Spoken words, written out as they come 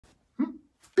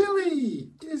Billy,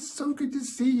 it is so good to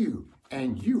see you.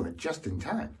 And you are just in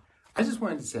time. I just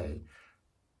wanted to say,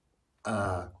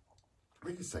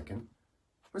 wait a second.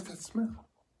 What's that smell?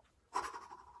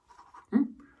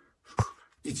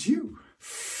 It's you.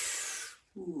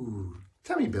 Ooh.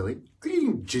 Tell me, Billy, are you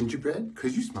eating gingerbread?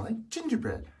 Because you smell like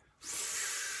gingerbread.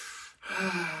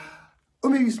 Or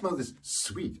maybe you smell this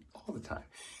sweet all the time.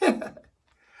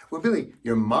 Well, Billy,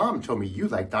 your mom told me you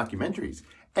like documentaries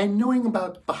and knowing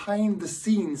about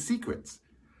behind-the-scenes secrets.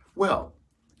 Well,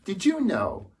 did you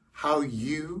know how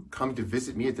you come to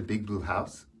visit me at the Big Blue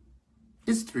House?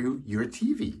 It's through your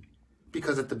TV.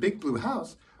 Because at the Big Blue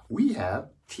House, we have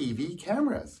TV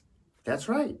cameras. That's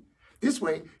right. This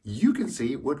way, you can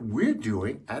see what we're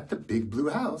doing at the Big Blue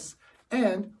House.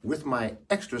 And with my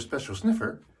extra special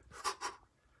sniffer,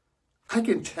 I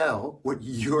can tell what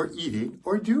you're eating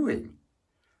or doing.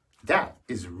 That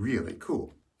is really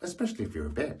cool, especially if you're a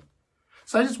bear.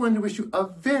 So I just wanted to wish you a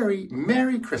very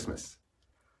Merry Christmas.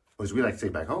 Or as we like to say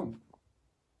back home,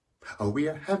 oh, we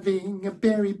are having a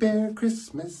berry bear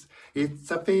Christmas.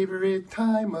 It's our favorite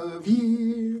time of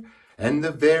year. And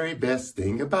the very best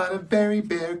thing about a berry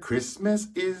bear Christmas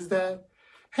is that,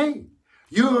 hey,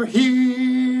 you're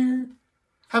here.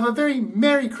 Have a very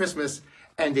Merry Christmas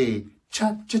and a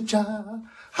cha-cha-cha,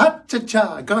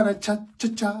 ha-cha-cha, gonna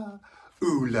cha-cha-cha.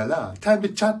 Ooh la la, time to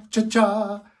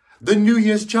cha-cha-cha. The New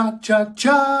Year's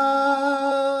cha-cha-cha.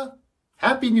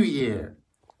 Happy New Year.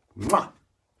 Mwah.